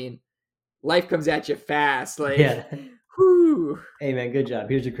 I mean, life comes at you fast. Like, Yeah. Whew. Hey man, good job.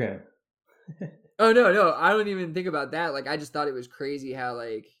 Here's your crown. Oh no, I don't even think about that. Like, I just thought it was crazy how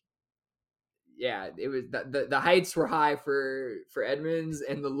like, yeah, it was the heights were high for Edmonds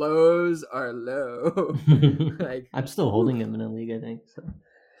and the lows are low. Like, I'm still holding him in a league, I think.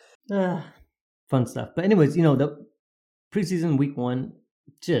 So, fun stuff. But anyways, the preseason week 1,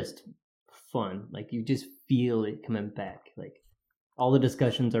 just fun. Like you just feel it coming back. Like all the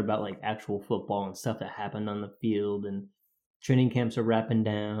discussions are about like actual football and stuff that happened on the field, and training camps are wrapping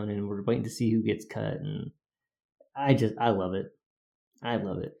down, and we're waiting to see who gets cut. And I love it. I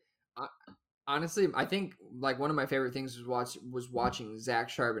love it. Honestly, I think like one of my favorite things was watching Zach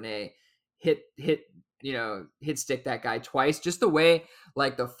Charbonnet hit stick that guy twice. Just the way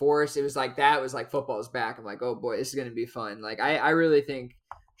like the force, it was like that was like football's back. I'm like, oh boy, this is gonna be fun. Like I really think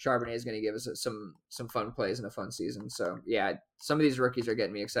Charbonnet is gonna give us some fun plays and a fun season. So yeah, some of these rookies are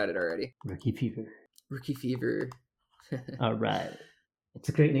getting me excited already. Rookie fever. All right. It's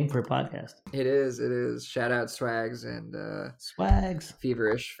a great name for a podcast. It is. Shout out Swags and Swags.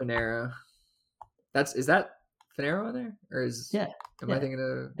 Feverish Finero. Is that Finero on there? Or am I thinking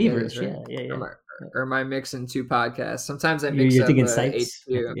of Feverish? Yeah. Or am I mixing two podcasts? Sometimes I mix up You're thinking sites.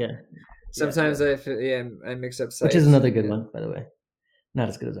 H2. Yeah. Sometimes I mix up sites. Which is another good one, by the way. Not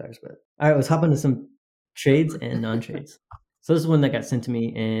as good as ours, but all right, let's hop into some trades and non-trades. So this is one that got sent to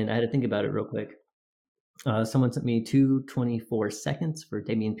me, and I had to think about it real quick. Someone sent me 224 seconds for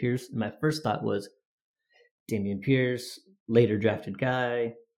Dameon Pierce. And my first thought was Dameon Pierce, later drafted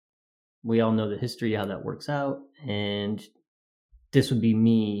guy. We all know the history, how that works out. And this would be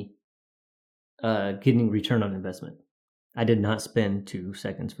me getting return on investment. I did not spend 2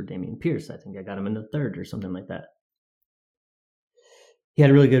 seconds for Dameon Pierce. I think I got him in the third or something like that. He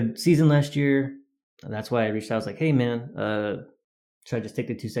had a really good season last year. That's why I reached out. I was like, hey, man, should I just take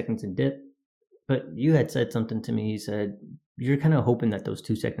the 2 seconds and dip? But you had said something to me. You said you're kind of hoping that those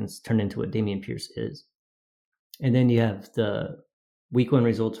 2 seconds turn into what Dameon Pierce is. And then you have the week 1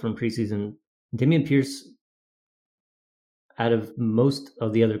 results from preseason. Dameon Pierce, out of most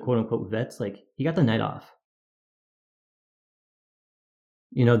of the other quote-unquote vets, like he got the night off.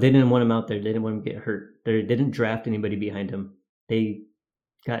 They didn't want him out there. They didn't want him to get hurt. They didn't draft anybody behind him. They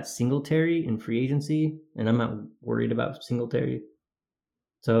got Singletary in free agency, and I'm not worried about Singletary.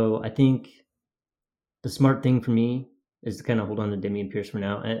 So I think the smart thing for me is to kind of hold on to Dameon Pierce for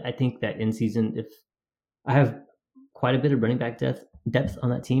now. And I think that in season, if I have quite a bit of running back depth on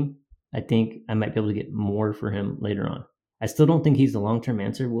that team, I think I might be able to get more for him later on. I still don't think he's the long-term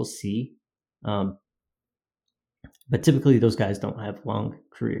answer. We'll see. But typically those guys don't have long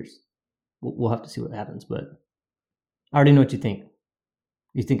careers. We'll have to see what happens, but I already know what you think.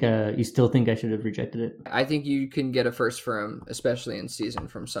 You still think I should have rejected it? I think you can get a first for him, especially in season,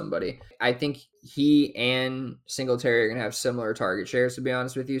 from somebody. I think he and Singletary are going to have similar target shares, to be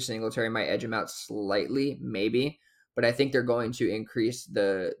honest with you. Singletary might edge him out slightly, maybe, but I think they're going to increase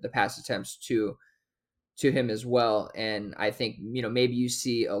the pass attempts to him as well. And I think, maybe you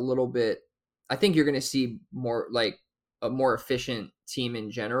see a little bit, I think you're going to see more like a more efficient team in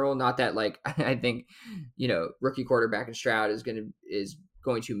general. Not that like, I think, rookie quarterback and Stroud is going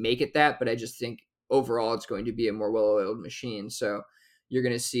to make it that, but I just think overall it's going to be a more well-oiled machine. So you're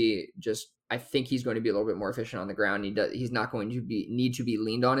going to see I think he's going to be a little bit more efficient on the ground. He's not going to need to be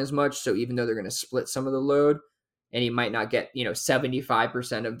leaned on as much. So even though they're going to split some of the load and he might not get,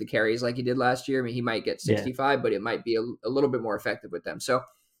 75% of the carries like he did last year. I mean, he might get 65, but it might be a little bit more effective with them. So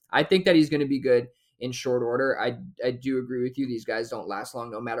I think that he's going to be good in short order. I do agree with you. These guys don't last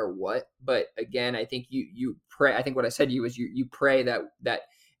long no matter what. But again, I think you pray. I think what I said to you is you pray that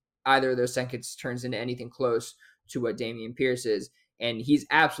either of those seconds turns into anything close to what Dameon Pierce is. And he's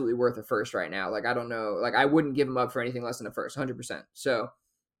absolutely worth a first right now. Like, I don't know. Like, I wouldn't give him up for anything less than a first, 100%. So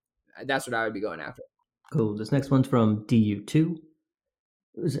that's what I would be going after. Cool. This next one's from DU2.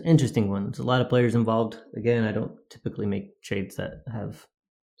 It was an interesting one. There's a lot of players involved. Again, I don't typically make trades that have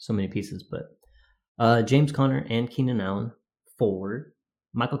so many pieces, but James Conner and Keenan Allen forward,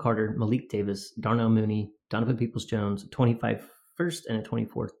 Michael Carter, Malik Davis, Darnell Mooney, Donovan Peoples-Jones, 25 first and a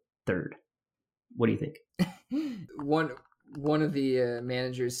 24 third. What do you think? One of the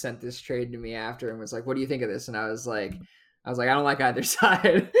managers sent this trade to me after and was like, "What do you think of this?" And I was like, I don't like either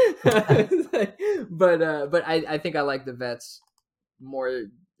side. but I think I like the vets more,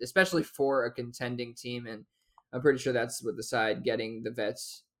 especially for a contending team, and I'm pretty sure that's what the side getting the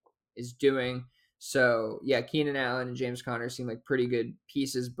vets is doing. So yeah, Keenan Allen and James Conner seem like pretty good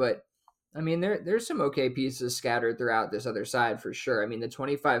pieces, but I mean there's some okay pieces scattered throughout this other side for sure. I mean the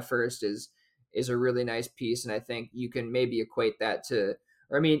 25 first is a really nice piece, and I think you can maybe equate that to,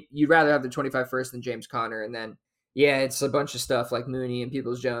 or I mean you'd rather have the 25 first than James Conner, and then yeah, it's a bunch of stuff like Mooney and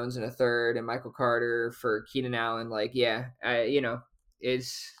Peoples-Jones in a third, and Michael Carter for Keenan Allen. Like yeah,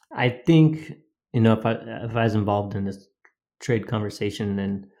 it's. I think if I was involved in this trade conversation,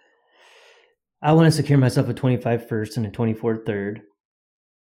 then I want to secure myself a 25 first and a 24 third.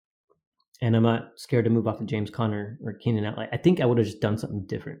 And I'm not scared to move off of James Conner or Keenan Allen. I think I would have just done something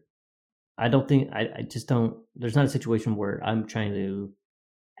different. I don't think, I just don't, there's not a situation where I'm trying to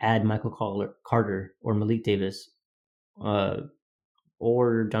add Michael Carter or Malik Davis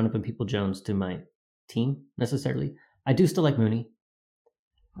or Jonathan Peoples-Jones to my team necessarily. I do still like Mooney.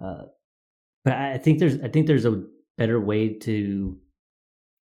 But I think there's a better way to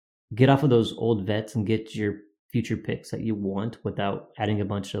get off of those old vets and get your future picks that you want without adding a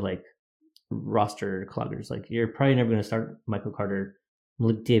bunch of like roster cloggers. Like you're probably never going to start Michael Carter.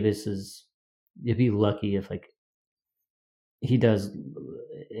 Malik Davis you'd be lucky if like he does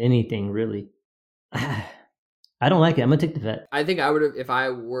anything really. I don't like it. I'm gonna take the vet. I think I would have, if I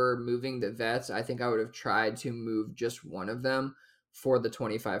were moving the vets, I think I would have tried to move just one of them for the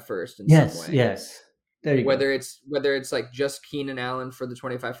 25 first in some way. Yes. There you go. Whether it's like just Keenan Allen for the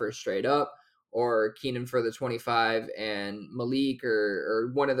 25 first straight up, or Keenan for the 25 and Malik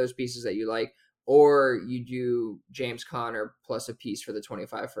or one of those pieces that you like, or you do James Conner plus a piece for the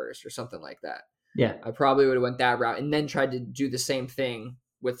 25 first or something like that. Yeah. I probably would have went that route and then tried to do the same thing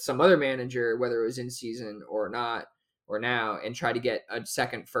with some other manager, whether it was in season or not, or now, and try to get a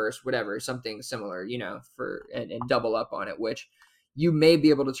second first, whatever, something similar, and double up on it, which you may be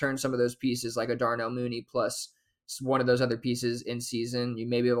able to turn some of those pieces like a Darnell Mooney plus one of those other pieces in season. You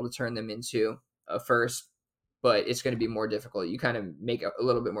may be able to turn them into a first, but it's going to be more difficult. You kind of make it a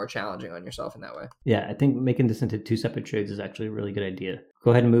little bit more challenging on yourself in that way. Yeah, I think making this into two separate trades is actually a really good idea.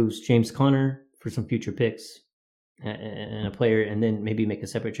 Go ahead and move James Conner for some future picks and a player, and then maybe make a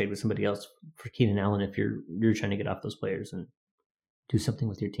separate trade with somebody else for Keenan Allen if you're trying to get off those players and do something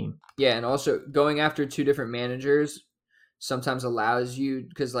with your team. Yeah, and also going after two different managers sometimes allows you,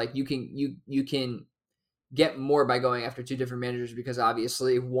 because like you can get more by going after two different managers, because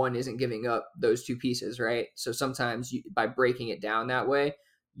obviously one isn't giving up those two pieces, right? So sometimes by breaking it down that way,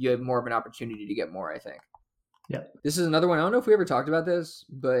 you have more of an opportunity to get more, I think. Yeah. This is another one. I don't know if we ever talked about this,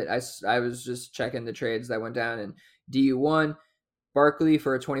 but I was just checking the trades that went down, and DU1, Barkley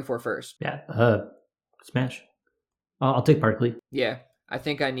for a 24 first. Yeah. Smash. I'll take Barkley. Yeah. I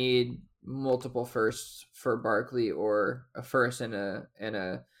think I need multiple firsts for Barkley, or a first and a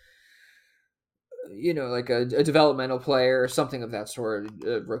like a developmental player or something of that sort,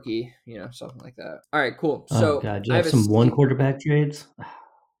 a rookie, something like that. All right, cool. So God, do you have some one quarterback trades?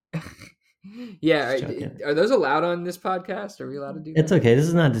 Yeah, are those allowed on this podcast? Are we allowed to do that? It's okay. This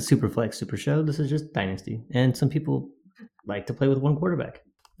is not the Super Flex Super Show. This is just Dynasty. And some people like to play with one quarterback.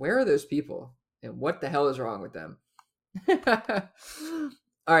 Where are those people? And what the hell is wrong with them?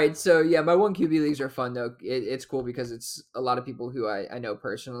 All right, so yeah, my one QB leagues are fun, though. It's cool because it's a lot of people who I know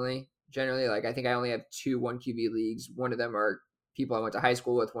personally. Generally, like I think I only have 2 1 QB leagues. One of them are people I went to high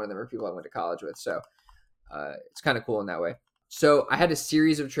school with. One of them are people I went to college with. So it's kind of cool in that way. So I had a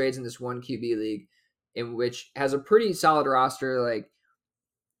series of trades in this one QB league, in which has a pretty solid roster, like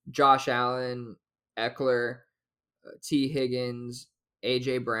Josh Allen, Eckler, T. Higgins,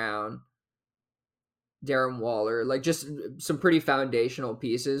 A.J. Brown, Darren Waller, like just some pretty foundational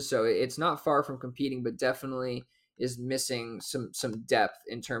pieces. So it's not far from competing, but definitely is missing some depth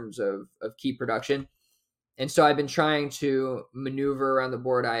in terms of key production. And so I've been trying to maneuver around the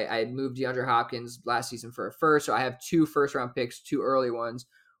board. I moved DeAndre Hopkins last season for a first, so I have 2 first-round picks, 2 early ones.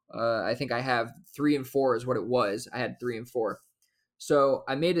 I think I have 3 and 4 is what it was. I had 3 and 4. So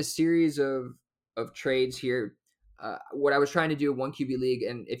I made a series of trades here. What I was trying to do, 1 QB league,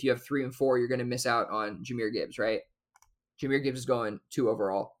 and if you have 3 and 4, you're going to miss out on Jahmyr Gibbs, right? Jahmyr Gibbs is going 2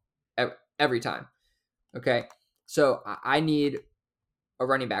 overall every time. Okay, so I need a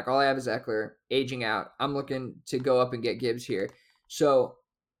running back. All I have is Eckler, aging out. I'm looking to go up and get Gibbs here. So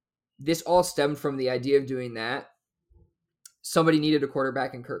this all stemmed from the idea of doing that. Somebody needed a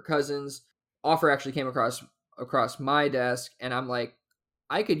quarterback in Kirk Cousins. Offer actually came across my desk, and I'm like,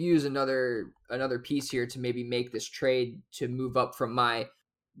 I could use another piece here to maybe make this trade to move up from my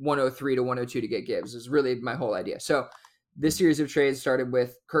 103 to 102 to get Gibbs is really my whole idea. So this series of trades started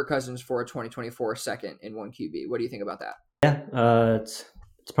with Kirk Cousins for a 2024 second and 1 QB. What do you think about that? Yeah, it's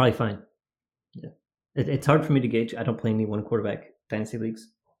probably fine. Yeah, it's hard for me to gauge. I don't play any one quarterback fantasy leagues,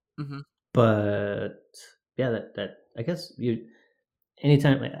 but yeah, that I guess you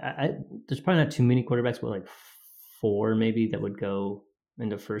anytime like there's probably not too many quarterbacks, but like 4 maybe that would go in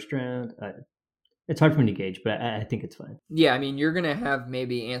the first round. It's hard for me to gauge, but I think it's fine. Yeah, I mean, you're gonna have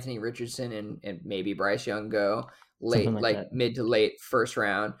maybe Anthony Richardson and maybe Bryce Young go late, like mid to late first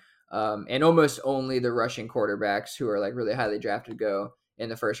round, and almost only the rushing quarterbacks who are like really highly drafted go in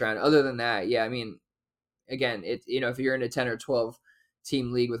the first round. Other than that, yeah, I mean, again, if you're in a 10 or 12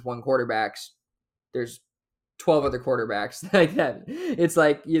 team league with one quarterbacks, there's 12 other quarterbacks like that. It's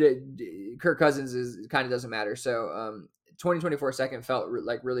like, Kirk Cousins is kind of doesn't matter. So 2024 second felt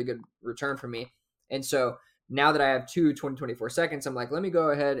like really good return for me. And so now that I have 2024 seconds, I'm like, let me go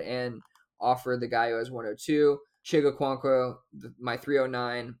ahead and offer the guy who has 102, Chiga Kwanko, my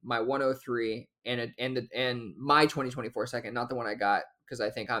 309, my 103, and my 2024 second, not the one I got, because I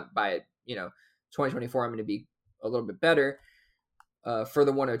think by 2024 I'm going to be a little bit better for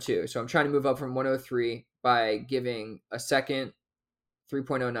the 102. So I'm trying to move up from 103 by giving a second,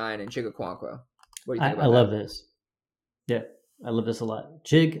 3.09, and Chiga Kwanko. What do you think about that? I love this. Yeah, I love this a lot.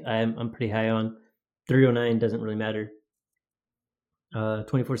 Chig, I'm pretty high on. 309 doesn't really matter.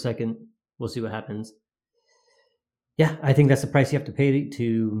 24 second, we'll see what happens. Yeah, I think that's the price you have to pay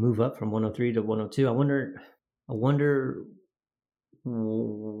to move up from 103 to 102. I wonder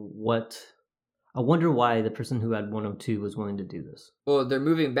why the person who had 102 was willing to do this. Well, they're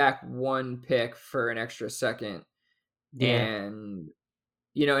moving back 1 pick for an extra second. Yeah. And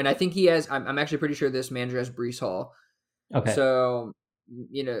and I think he has, I'm actually pretty sure this manager has Breece Hall. Okay. So,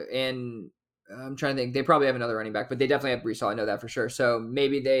 and I'm trying to think, they probably have another running back, but they definitely have Breece Hall. I know that for sure. So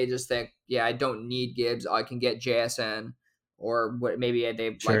maybe they just think, yeah, I don't need Gibbs. I can get JSN, or what? Maybe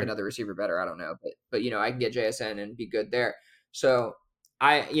they like another receiver better. I don't know, but I can get JSN and be good there. So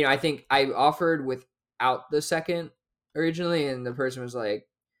I think I offered without the second originally, and the person was like,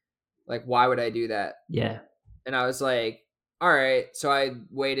 why would I do that? Yeah. And I was like, all right. So I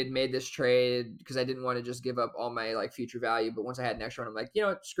waited, made this trade because I didn't want to just give up all my like future value. But once I had an extra one, I'm like,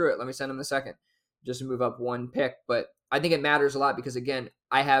 what, screw it. Let me send him the second just to move up 1 pick. But I think it matters a lot because, again,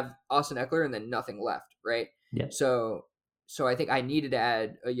 I have Austin Eckler and then nothing left, right? Yeah. So I think I needed to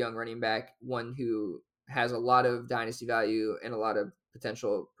add a young running back, one who has a lot of dynasty value and a lot of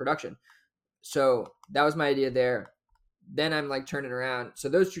potential production. So that was my idea there. Then I'm like turning around. So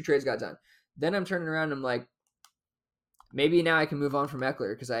those 2 trades got done. Then I'm turning around and I'm like, maybe now I can move on from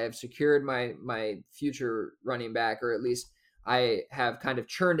Eckler because I have secured my future running back, or at least I have kind of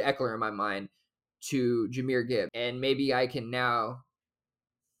churned Eckler in my mind to Jahmyr Gibbs. And maybe I can now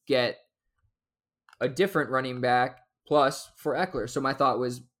get a different running back plus for Eckler. So my thought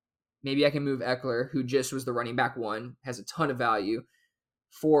was maybe I can move Eckler, who just was the running back 1, has a ton of value,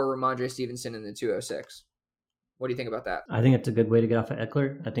 for Ramondre Stevenson in the 206. What do you think about that? I think it's a good way to get off of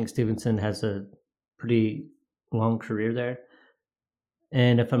Eckler. I think Stevenson has a pretty long career there.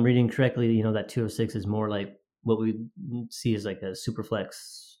 And if I'm reading correctly, that 206 is more like what we see as like a super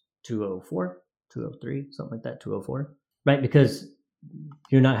flex 204, 203, something like that, 204. Right? Because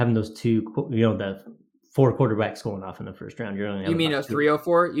you're not having those 2, the 4 quarterbacks going off in the first round. You're only You mean a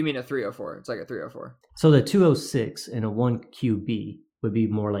 304? You mean a 304. It's like a 304. So the 206 and a 1 QB would be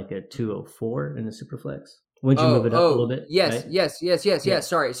more like a 204 in the super flex. Wouldn't you move it up a little bit? Yes, right? yes.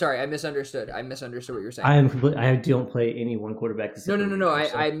 Sorry. I misunderstood what you were saying. I don't play any one quarterback. No.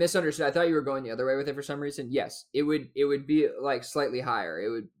 I misunderstood. I thought you were going the other way with it for some reason. Yes, it would be like slightly higher. It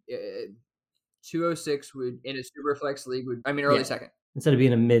would 206 would in a super flex league early second. Instead of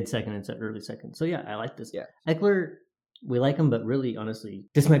being a mid second, it's an early second. So yeah, I like this. Yeah. Eckler, we like him, but really, honestly,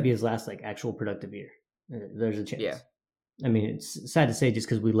 this might be his last like actual productive year. There's a chance. Yeah. I mean, it's sad to say just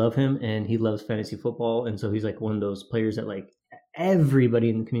because we love him and he loves fantasy football. And so he's like one of those players that like everybody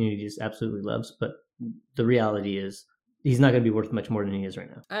in the community just absolutely loves. But the reality is he's not going to be worth much more than he is right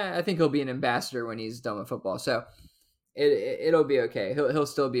now. I think he'll be an ambassador when he's done with football. So it'll be okay. He'll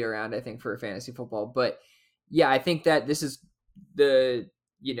still be around, I think, for fantasy football. But yeah, I think that this is the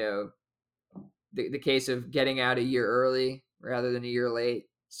case of getting out a year early rather than a year late.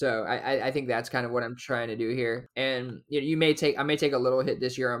 So I think that's kind of what I'm trying to do here. And I may take a little hit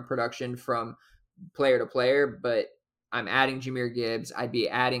this year on production from player to player, but I'm adding Jahmyr Gibbs. I'd be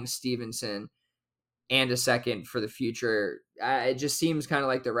adding Stevenson and a second for the future. It just seems kind of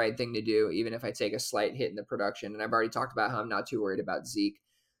like the right thing to do, even if I take a slight hit in the production. And I've already talked about how I'm not too worried about Zeke.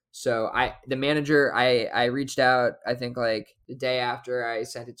 So the manager, I reached out, I think like the day after I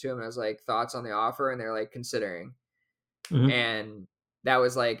sent it to him. I was like, thoughts on the offer? And they're like, considering. and that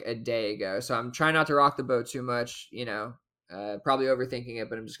was like a day ago. So I'm trying not to rock the boat too much, probably overthinking it,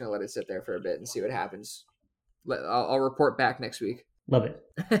 but I'm just going to let it sit there for a bit and see what happens. I'll report back next week. Love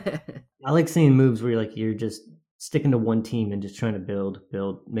it. I like seeing moves where you're just sticking to one team and just trying to build,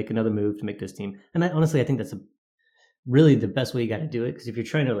 make another move to make this team. And I think that's really the best way you got to do it. Because if you're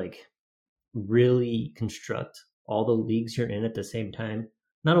trying to like really construct all the leagues you're in at the same time,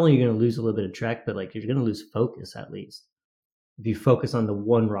 not only are you going to lose a little bit of track, but like you're going to lose focus at least. If you focus on the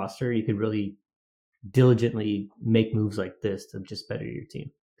one roster, you could really diligently make moves like this to just better your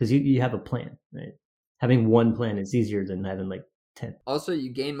team because you have a plan, right? Having one plan is easier than having like 10. Also, you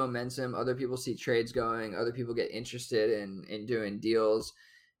gain momentum. Other people see trades going. Other people get interested in doing deals.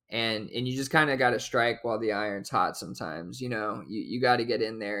 And you just kind of got to strike while the iron's hot sometimes. You got to get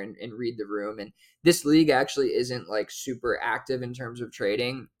in there and read the room. And this league actually isn't like super active in terms of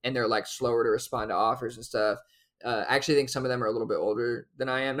trading. And they're like slower to respond to offers and stuff. I actually think some of them are a little bit older than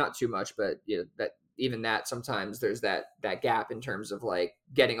I am. Not too much, but even that sometimes there's that gap in terms of like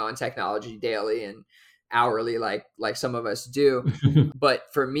getting on technology daily and hourly like some of us do. But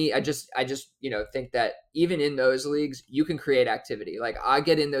for me, I just think that even in those leagues you can create activity. Like I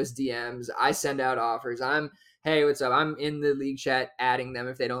get in those DMs, I send out offers, hey, what's up, I'm in the league chat adding them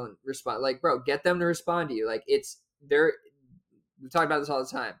if they don't respond. Like, bro, get them to respond to you. Like we talk about this all the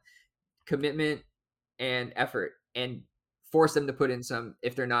time, commitment and effort, and force them to put in some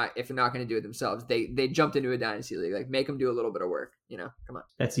if they're not going to do it themselves. They jumped into a dynasty league. Like make them do a little bit of work, come on.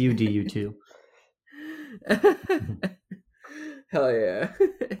 That's you too. Hell yeah.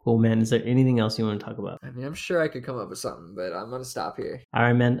 Cool, man. Is there anything else you want to talk about? I mean, I'm sure I could come up with something, but I'm gonna stop here. All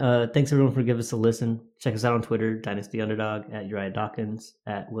right, man. Thanks everyone for giving us a listen. Check us out on Twitter, Dynasty Underdog, at Uriah Dawkins,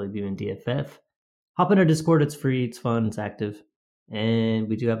 at Willie Beeman DFF. Hop in our Discord. It's free, it's fun, it's active. And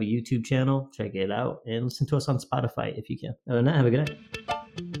we do have a YouTube channel. Check it out and listen to us on Spotify if you can. Other than that, have a good night.